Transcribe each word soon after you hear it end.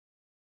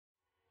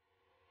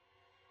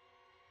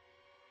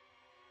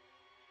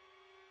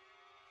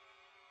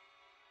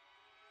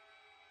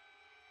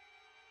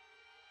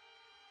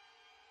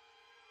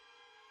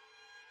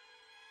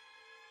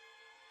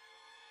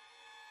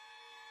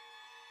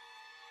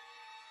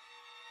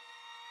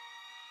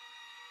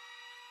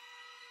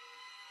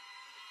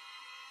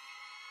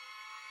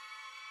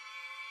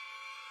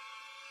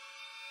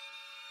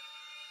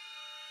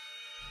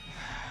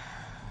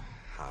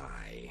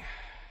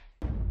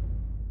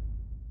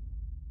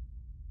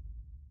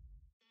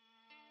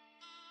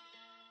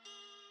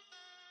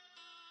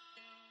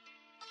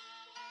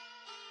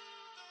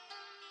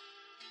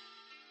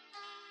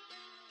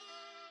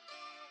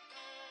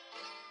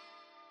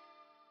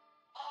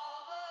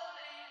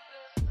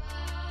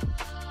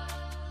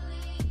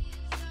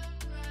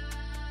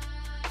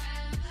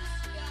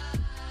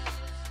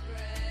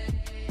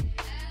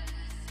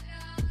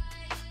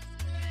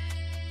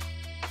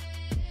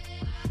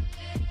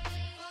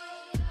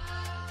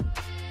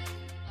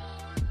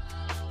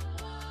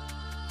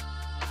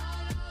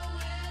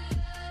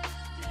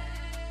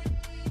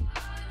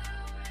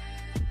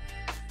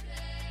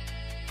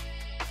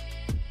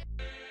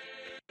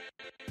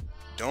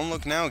Don't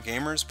look now,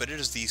 gamers, but it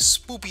is the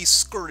spoopy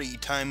scurry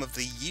time of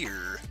the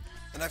year,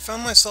 and I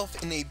found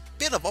myself in a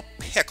bit of a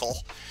pickle.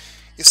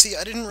 You see,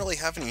 I didn't really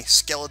have any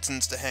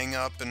skeletons to hang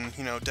up and,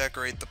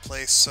 decorate the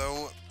place,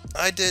 so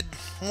I did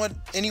what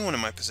anyone in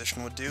my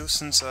position would do,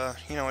 since, I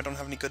don't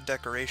have any good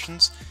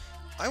decorations.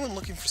 I went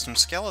looking for some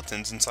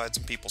skeletons inside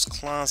some people's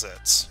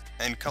closets.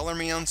 And color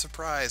me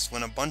unsurprised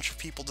when a bunch of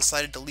people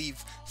decided to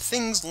leave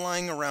things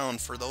lying around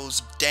for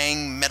those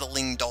dang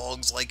meddling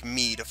dogs like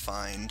me to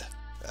find.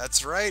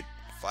 That's right.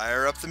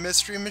 Fire up the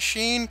mystery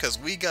machine, cause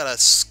we gotta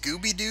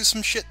Scooby-Doo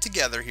some shit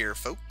together here,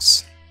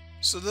 folks.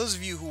 So those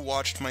of you who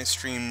watched my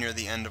stream near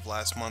the end of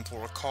last month will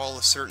recall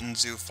a certain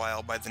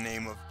zoophile by the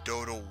name of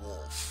Dodo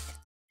Wolf.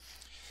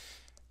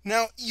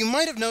 Now, you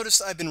might have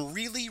noticed I've been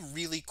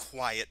really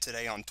quiet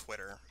today on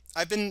Twitter.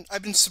 I've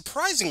been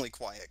surprisingly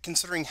quiet,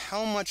 considering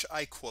how much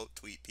I quote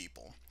tweet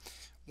people.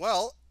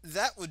 Well,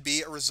 that would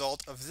be a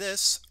result of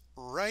this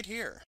right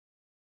here.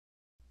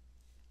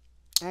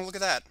 Oh, look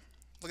at that.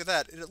 Look at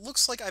that. It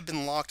looks like I've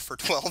been locked for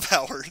 12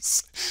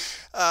 hours.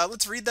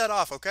 Let's read that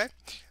off, okay?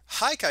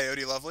 Hi,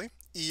 Coyote Lovely.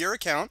 Your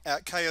account,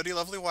 at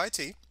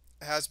CoyoteLovelyYT,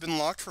 has been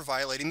locked for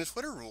violating the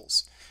Twitter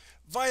rules.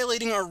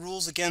 Violating our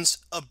rules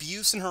against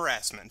abuse and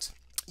harassment.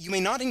 You may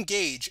not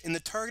engage in the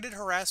targeted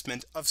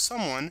harassment of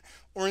someone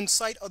or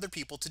incite other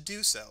people to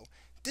do so.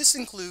 This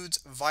includes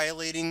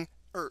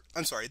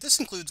this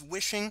includes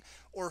wishing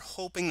or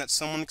hoping that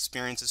someone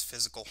experiences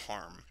physical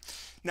harm.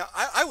 Now,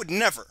 I would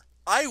never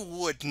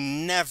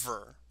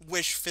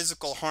wish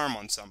physical harm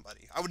on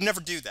somebody. I would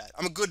never do that.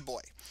 I'm a good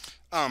boy.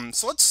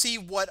 So let's see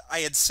what I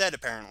had said,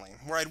 apparently,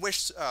 where I'd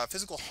wished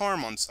physical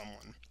harm on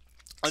someone.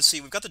 Let's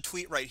see, we've got the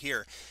tweet right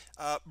here.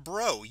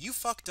 Bro, you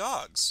fuck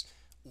dogs.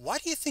 Why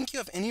do you think you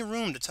have any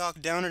room to talk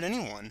down at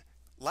anyone?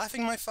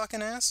 Laughing my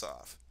fucking ass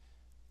off.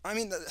 I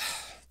mean,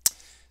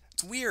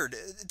 it's weird.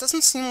 It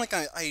doesn't seem like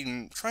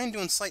I'm trying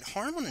to incite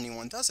harm on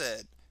anyone, does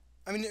it?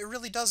 I mean, it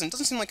really doesn't. It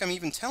doesn't seem like I'm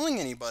even telling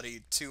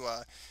anybody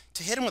to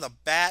hit him with a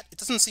bat. It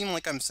doesn't seem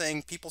like I'm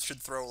saying people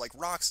should throw, like,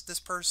 rocks at this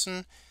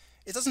person.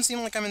 It doesn't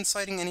seem like I'm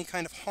inciting any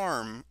kind of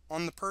harm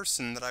on the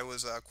person that I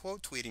was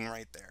quote tweeting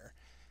right there.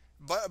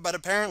 But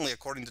apparently,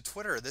 according to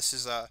Twitter, this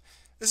is a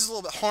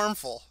little bit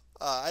harmful.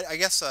 I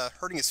guess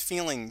hurting his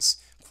feelings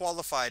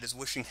qualified as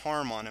wishing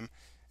harm on him.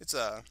 It's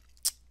a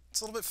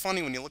little bit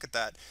funny when you look at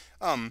that.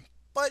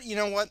 But you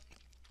know what?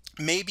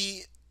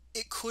 Maybe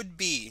it could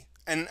be,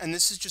 and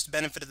this is just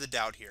benefit of the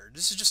doubt here.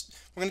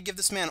 We're going to give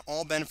this man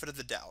all benefit of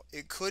the doubt.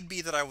 It could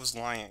be that I was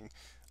lying.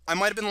 I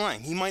might have been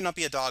lying. He might not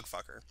be a dog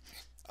fucker.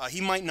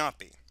 He might not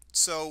be.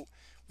 So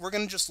we're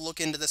going to just look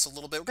into this a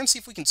little bit. We're going to see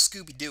if we can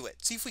Scooby-Doo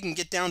it. See if we can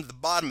get down to the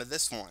bottom of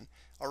this one.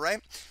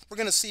 Alright? We're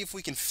going to see if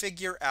we can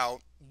figure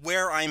out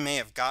where I may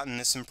have gotten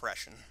this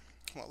impression.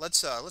 Well,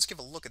 let's give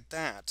a look at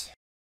that.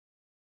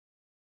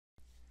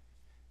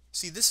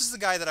 See, this is the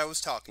guy that I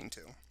was talking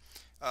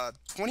to.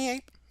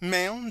 28,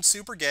 male, and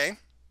super gay.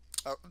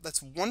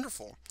 That's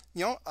wonderful.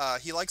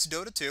 He likes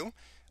Dota too.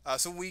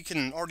 So we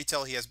can already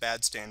tell he has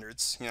bad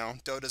standards.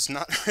 Dota's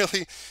not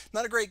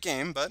a great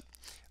game, but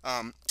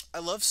I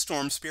love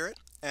Storm Spirit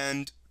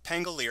and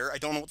Pangolier. I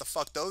don't know what the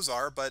fuck those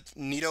are, but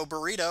Neato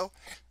Burrito.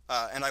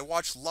 And I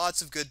watch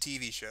lots of good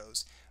TV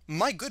shows.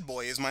 My good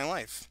boy is my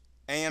life.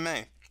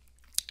 AMA.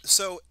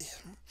 So,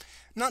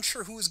 not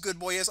sure who his good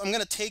boy is. I'm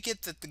going to take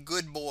it that the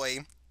good boy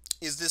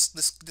is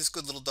this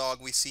good little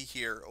dog we see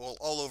here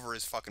all over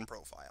his fucking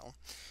profile.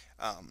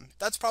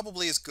 That's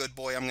probably his good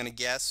boy, I'm going to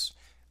guess.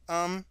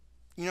 You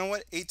know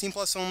what? 18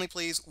 plus only,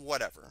 please.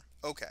 Whatever.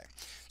 Okay.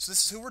 So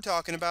this is who we're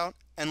talking about,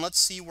 and let's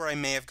see where I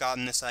may have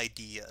gotten this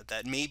idea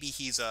that maybe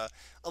he's a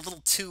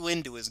little too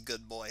into his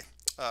good boy.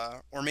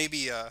 Or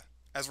maybe,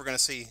 as we're going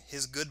to see,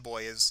 his good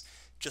boy is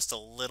just a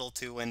little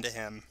too into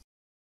him.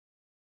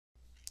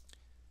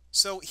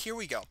 So here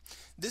we go.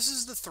 This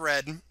is the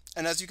thread,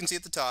 and as you can see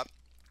at the top,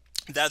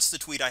 that's the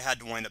tweet I had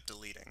to wind up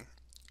deleting.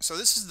 So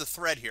this is the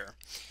thread here.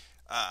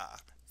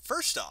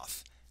 First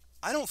off,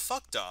 I don't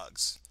fuck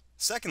dogs.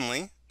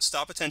 Secondly,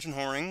 stop attention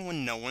whoring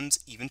when no one's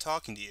even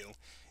talking to you.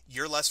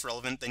 You're less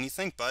relevant than you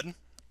think, bud.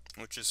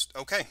 Which is,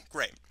 okay,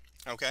 great.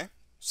 Okay,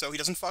 so he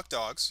doesn't fuck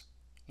dogs.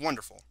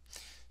 Wonderful.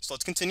 So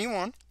let's continue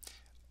on.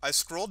 I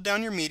scrolled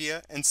down your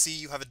media and see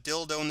you have a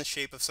dildo in the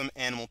shape of some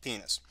animal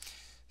penis.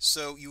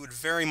 So you would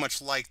very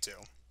much like to.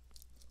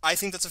 I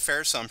think that's a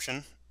fair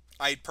assumption.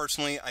 I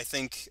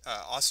think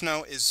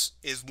Osno is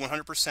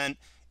 100%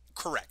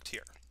 correct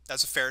here.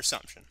 That's a fair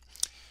assumption.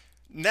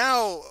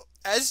 Now,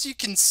 as you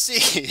can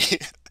see,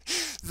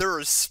 the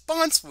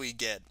response we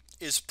get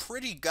is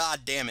pretty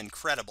goddamn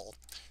incredible.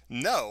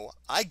 No,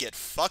 I get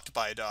fucked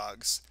by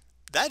dogs.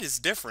 That is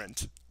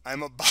different.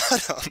 I'm a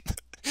bottom.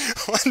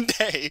 One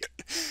day,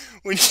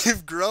 when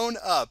you've grown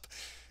up,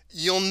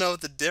 you'll know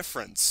the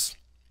difference.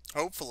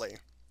 Hopefully.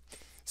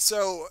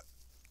 So,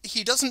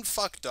 he doesn't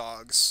fuck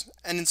dogs,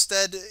 and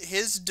instead,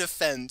 his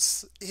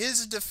defense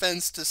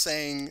to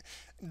saying,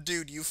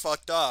 dude, you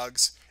fuck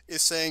dogs,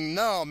 is saying,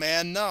 no,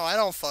 man, no, I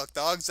don't fuck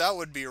dogs, that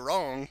would be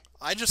wrong.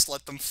 I just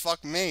let them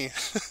fuck me.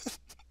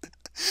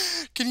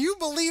 Can you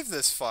believe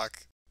this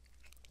fuck?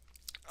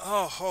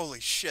 Oh, holy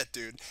shit,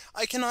 dude.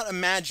 I cannot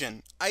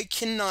imagine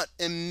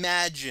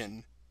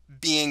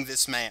being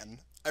this man.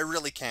 I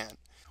really can't.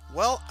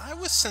 Well, I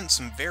was sent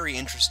some very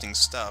interesting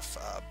stuff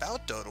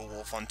about Dodo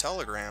Wolf on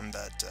Telegram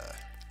that,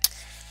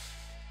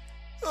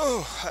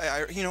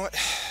 you know what?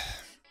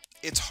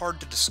 It's hard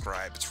to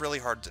describe. It's really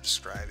hard to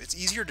describe. It's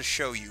easier to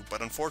show you,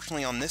 but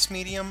unfortunately on this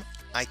medium,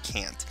 I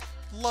can't.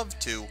 Love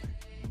to,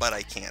 but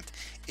I can't.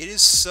 It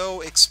is so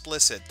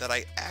explicit that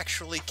I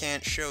actually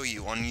can't show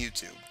you on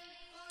YouTube.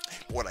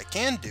 What I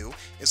can do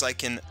is I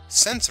can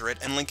censor it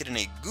and link it in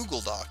a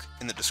Google Doc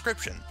in the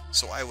description,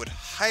 so I would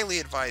highly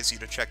advise you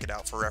to check it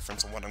out for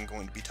reference on what I'm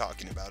going to be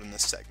talking about in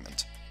this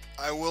segment.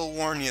 I will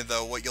warn you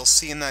though, what you'll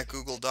see in that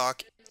Google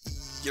Doc,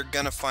 you're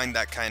gonna find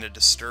that kind of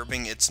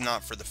disturbing. It's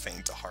not for the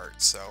faint of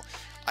heart, so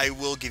I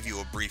will give you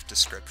a brief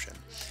description.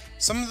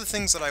 Some of the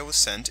things that I was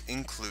sent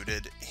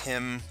included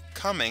him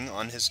coming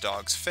on his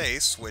dog's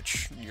face,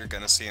 which you're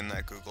gonna see in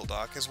that Google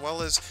Doc, as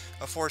well as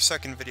a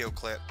 4-second video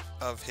clip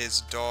of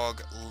his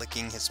dog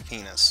licking his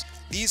penis.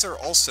 These are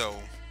also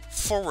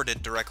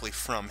forwarded directly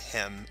from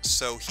him,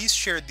 so he's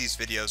shared these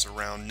videos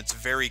around, and it's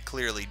very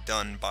clearly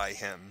done by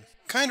him.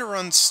 Kinda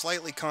runs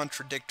slightly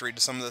contradictory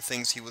to some of the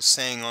things he was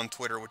saying on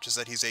Twitter, which is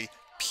that he's a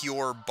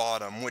pure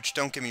bottom, which,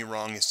 don't get me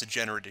wrong, is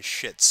degenerate as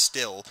shit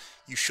still.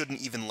 You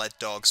shouldn't even let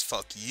dogs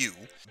fuck you.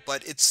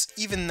 But it's,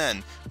 even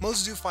then,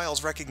 most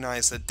zoophiles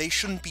recognize that they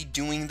shouldn't be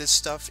doing this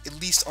stuff,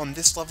 at least on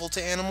this level,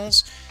 to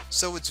animals,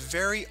 so it's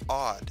very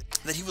odd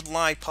that he would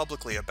lie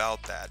publicly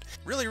about that.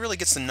 Really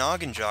gets the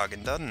noggin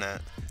jogging, doesn't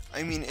it?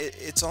 I mean,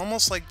 it's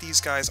almost like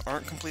these guys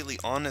aren't completely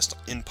honest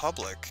in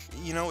public.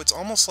 You know, it's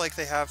almost like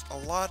they have a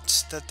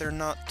lot that they're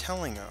not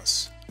telling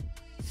us.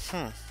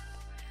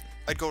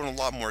 I'd go in a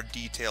lot more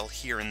detail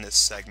here in this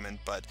segment,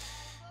 but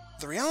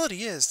the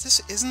reality is,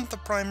 this isn't the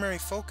primary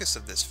focus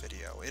of this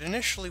video. It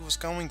initially was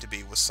going to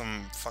be, with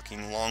some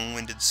fucking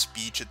long-winded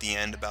speech at the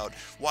end about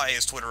why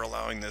is Twitter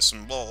allowing this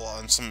and blah blah,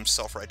 and some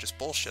self-righteous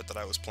bullshit that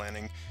I was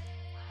planning.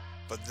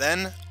 But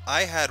then,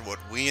 I had what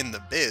we in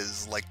the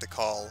biz like to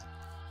call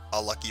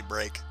a lucky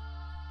break.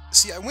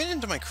 See, I went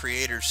into my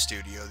creator's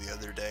studio the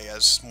other day,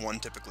 as one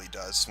typically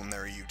does when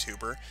they're a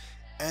YouTuber,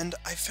 and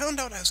I found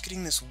out I was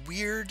getting this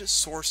weird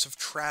source of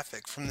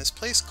traffic from this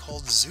place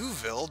called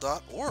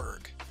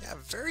zooville.org. Yeah,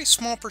 very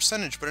small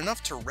percentage, but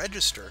enough to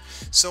register.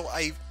 So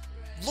I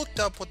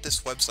looked up what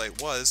this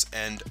website was,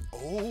 and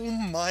oh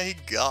my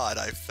god,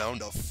 I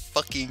found a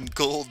fucking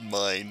gold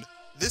mine.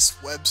 This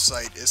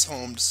website is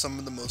home to some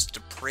of the most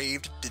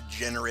depraved,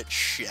 degenerate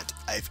shit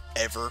I've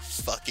ever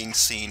fucking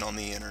seen on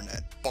the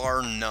internet,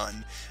 bar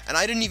none. And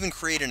I didn't even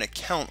create an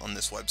account on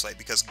this website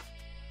because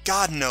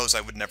God knows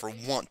I would never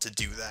want to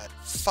do that.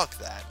 Fuck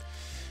that.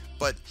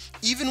 But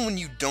even when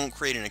you don't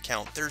create an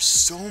account, there's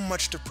so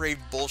much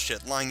depraved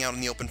bullshit lying out in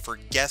the open for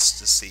guests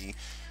to see.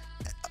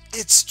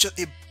 It's just,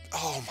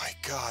 oh my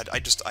god,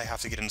 I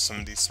have to get into some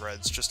of these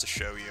threads just to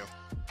show you.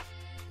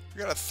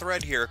 We got a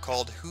thread here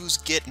called Who's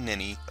Gettin'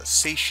 Any? A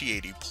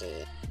Satiety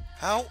Poll.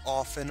 How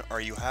often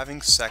are you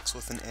having sex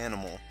with an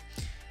animal?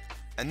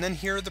 And then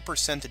here are the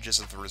percentages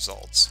of the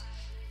results.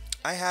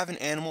 I have an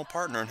animal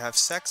partner and have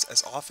sex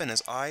as often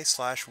as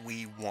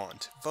I/we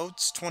want.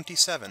 Votes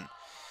 27.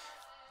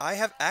 I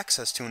have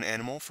access to an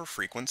animal for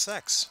frequent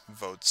sex.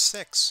 Votes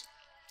 6.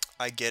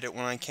 I get it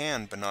when I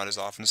can, but not as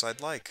often as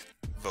I'd like.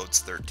 Votes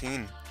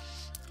 13.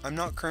 I'm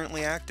not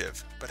currently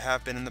active, but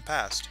have been in the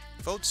past.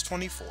 Votes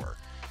 24.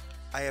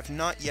 I have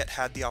not yet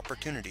had the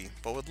opportunity,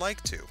 but would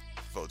like to.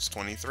 Votes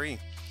 23.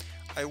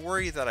 I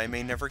worry that I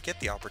may never get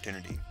the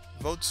opportunity.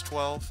 Votes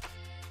 12.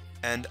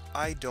 And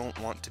I don't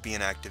want to be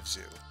an active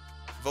zoo.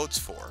 Votes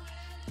 4.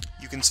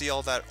 You can see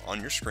all that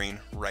on your screen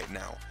right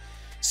now.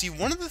 See,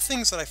 one of the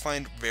things that I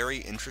find very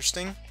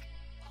interesting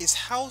is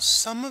how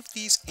some of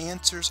these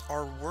answers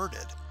are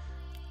worded.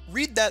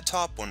 Read that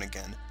top one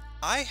again.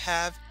 I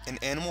have an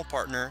animal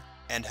partner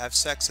and have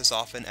sex as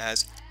often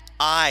as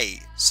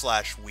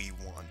I/we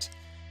want.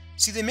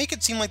 See, they make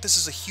it seem like this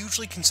is a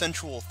hugely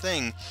consensual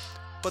thing,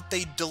 but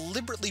they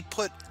deliberately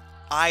put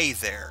I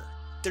there.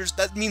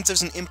 That means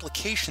there's an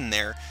implication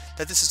there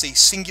that this is a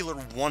singular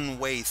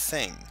one-way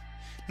thing.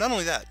 Not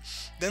only that,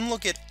 then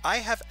look at I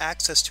have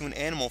access to an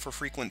animal for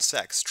frequent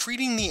sex,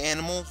 treating the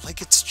animal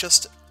like it's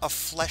just a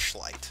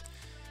fleshlight.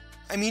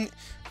 I mean,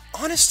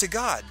 honest to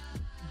God,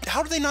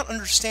 how do they not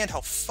understand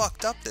how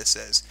fucked up this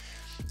is?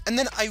 And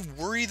then I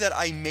worry that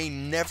I may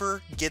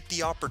never get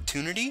the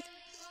opportunity?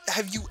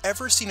 Have you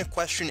ever seen a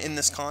question in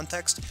this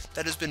context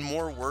that has been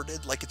more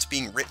worded like it's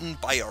being written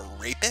by a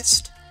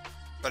rapist?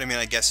 But I mean,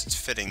 I guess it's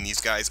fitting.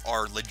 These guys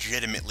are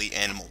legitimately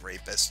animal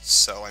rapists,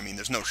 so I mean,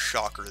 there's no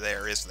shocker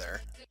there, is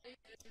there?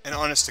 And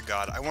honest to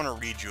God, I want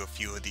to read you a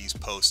few of these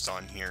posts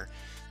on here.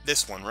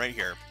 This one right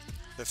here.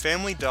 The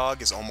family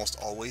dog is almost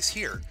always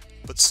here,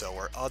 but so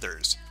are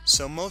others.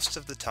 So most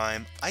of the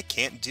time, I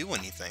can't do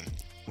anything.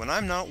 When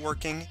I'm not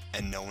working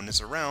and no one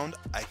is around,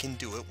 I can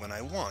do it when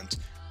I want.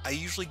 I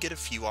usually get a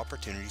few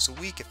opportunities a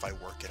week if I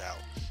work it out.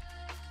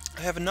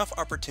 I have enough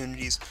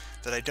opportunities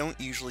that I don't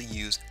usually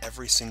use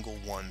every single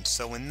one,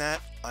 so in that,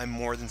 I'm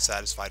more than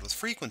satisfied with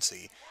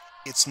frequency.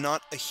 It's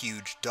not a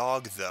huge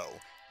dog though,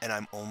 and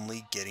I'm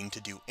only getting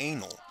to do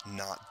anal,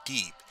 not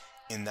deep.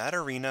 In that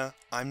arena,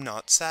 I'm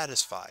not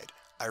satisfied.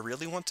 I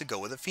really want to go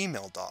with a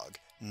female dog,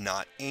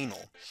 not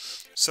anal.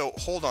 So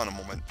hold on a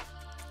moment.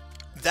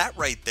 That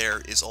right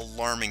there is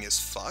alarming as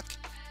fuck.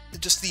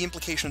 Just the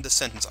implication of the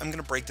sentence. I'm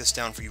going to break this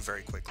down for you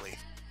very quickly.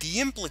 The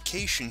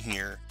implication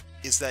here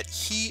is that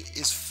he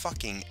is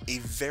fucking a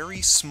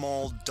very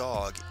small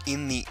dog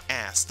in the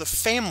ass. The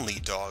family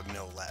dog,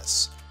 no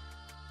less.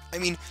 I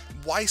mean,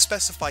 why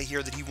specify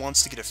here that he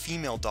wants to get a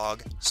female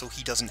dog so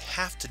he doesn't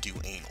have to do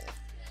anal?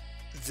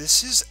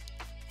 This is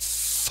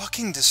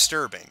fucking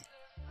disturbing.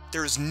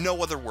 There is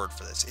no other word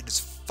for this. It is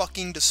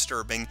fucking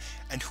disturbing,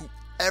 and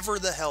whoever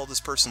the hell this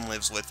person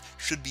lives with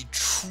should be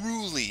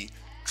truly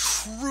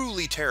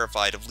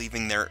terrified of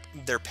leaving their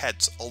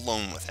pets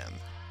alone with him.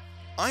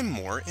 I'm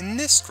more in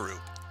this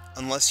group,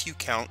 unless you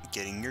count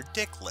getting your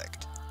dick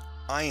licked.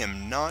 I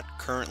am not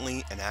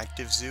currently an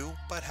active zoo,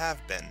 but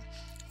have been.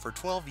 For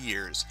 12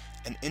 years,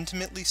 an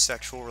intimately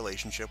sexual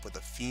relationship with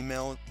a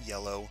female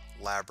yellow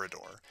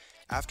Labrador.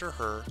 After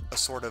her, a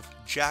sort of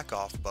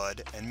jack-off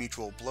bud and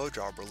mutual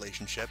blowjob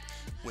relationship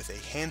with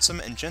a handsome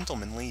and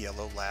gentlemanly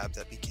yellow lab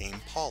that became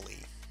Polly.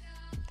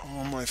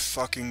 Oh my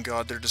fucking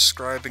god, they're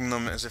describing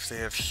them as if they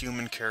have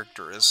human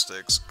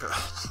characteristics.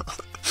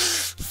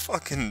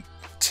 Fucking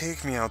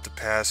take me out to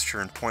pasture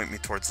and point me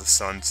towards the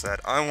sunset.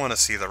 I want to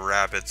see the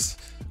rabbits.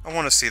 I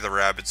want to see the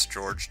rabbits,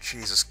 George.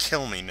 Jesus,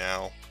 kill me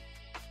now.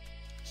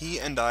 He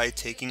and I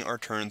taking our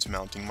turns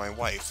mounting my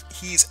wife.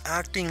 He's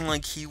acting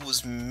like he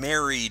was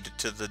married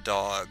to the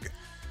dog.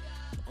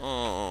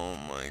 Oh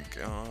my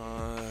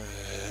god.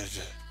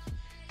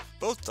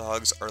 Both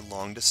dogs are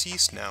long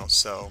deceased now,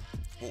 so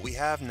what we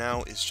have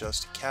now is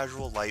just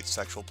casual light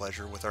sexual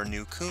pleasure with our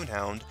new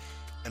coonhound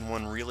and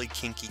one really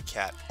kinky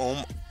cat.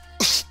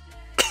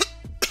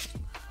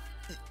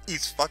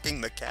 He's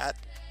fucking the cat?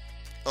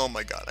 Oh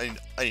my god,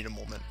 I need a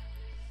moment.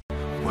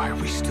 Why are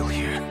we still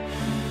here?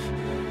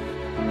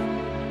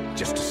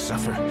 Just to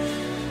suffer?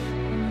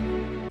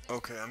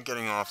 Okay, I'm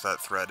getting off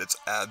that thread. It's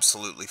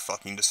absolutely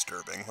fucking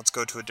disturbing. Let's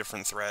go to a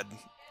different thread.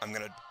 I'm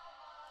gonna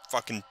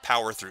fucking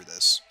power through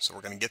this, so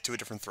we're gonna get to a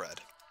different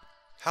thread.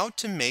 How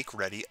to make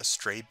ready a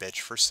stray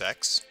bitch for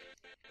sex?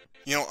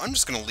 You know, I'm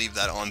just gonna leave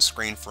that on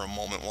screen for a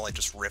moment while I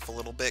just riff a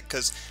little bit,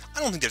 because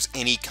I don't think there's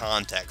any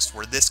context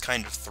where this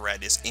kind of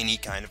thread is any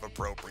kind of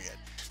appropriate.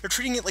 They're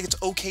treating it like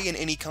it's okay in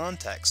any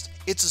context.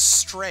 It's a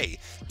stray.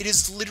 It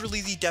is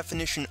literally the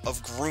definition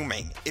of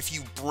grooming if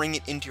you bring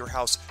it into your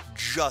house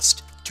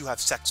just to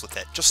have sex with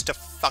it, just to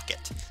fuck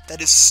it.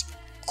 That is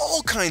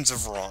all kinds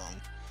of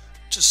wrong.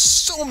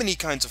 Just so many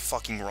kinds of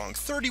fucking wrong.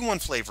 31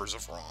 flavors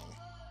of wrong.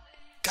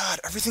 God,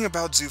 everything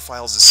about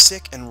zoophiles is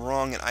sick and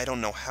wrong, and I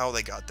don't know how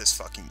they got this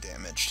fucking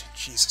damaged.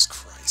 Jesus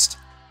Christ.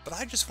 But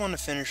I just want to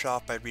finish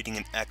off by reading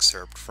an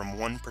excerpt from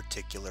one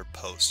particular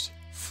post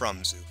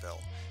from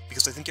Zooville,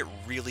 because I think it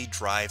really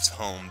drives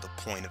home the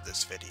point of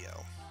this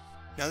video.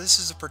 Now this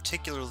is a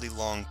particularly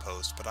long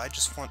post, but I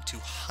just want to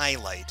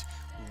highlight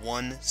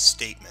one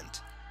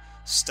statement.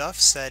 Stuff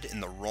said in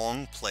the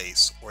wrong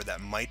place or that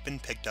might have been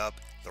picked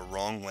up the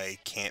wrong way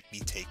can't be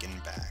taken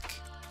back.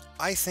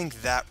 I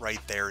think that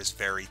right there is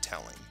very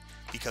telling,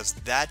 because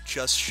that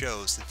just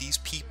shows that these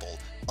people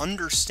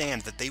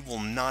understand that they will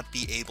not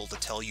be able to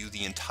tell you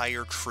the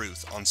entire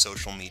truth on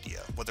social media,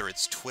 whether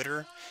it's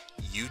Twitter,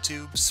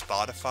 YouTube,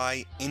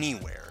 Spotify,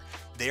 anywhere.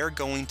 They are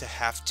going to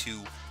have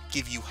to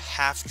give you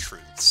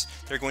half-truths.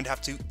 They're going to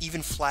have to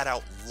even flat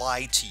out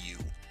lie to you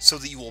so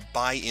that you will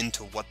buy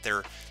into what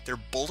their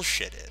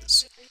bullshit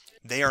is.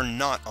 They are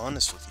not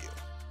honest with you.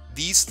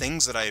 These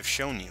things that I have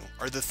shown you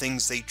are the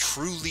things they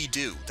truly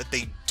do that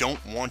they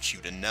don't want you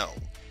to know,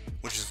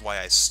 which is why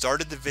I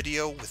started the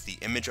video with the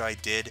image I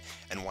did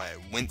and why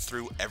I went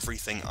through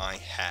everything I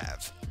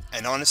have.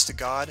 And honest to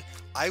God,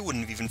 I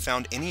wouldn't have even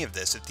found any of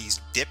this if these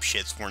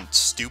dipshits weren't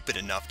stupid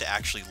enough to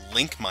actually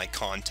link my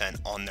content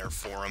on their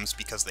forums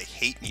because they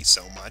hate me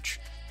so much.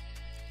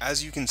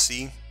 As you can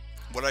see,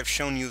 what I've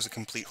shown you is a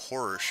complete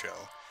horror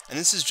show, and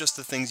this is just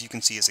the things you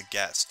can see as a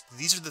guest.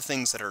 These are the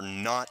things that are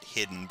not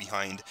hidden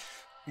behind,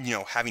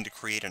 having to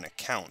create an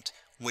account,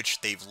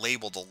 which they've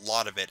labeled a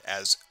lot of it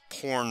as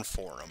porn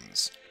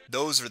forums.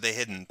 Those are the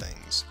hidden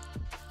things.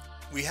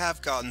 We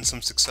have gotten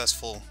some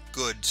successful,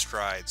 good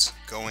strides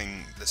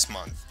going this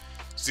month.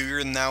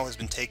 Zooer Now has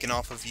been taken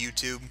off of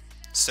YouTube.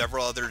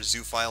 Several other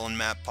Zoophile and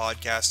Map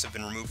podcasts have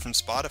been removed from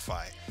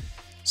Spotify.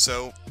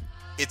 So,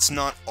 it's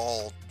not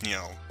all,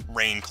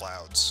 rain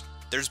clouds.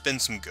 There's been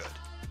some good,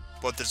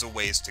 but there's a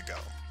ways to go.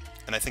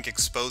 And I think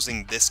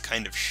exposing this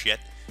kind of shit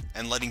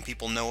and letting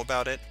people know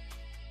about it,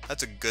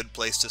 That's a good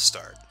place to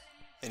start.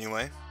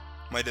 Anyway,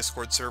 my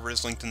Discord server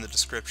is linked in the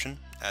description,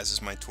 as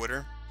is my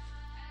Twitter.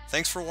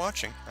 Thanks for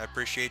watching. I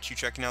appreciate you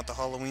checking out the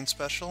Halloween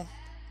special.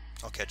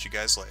 I'll catch you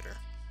guys later.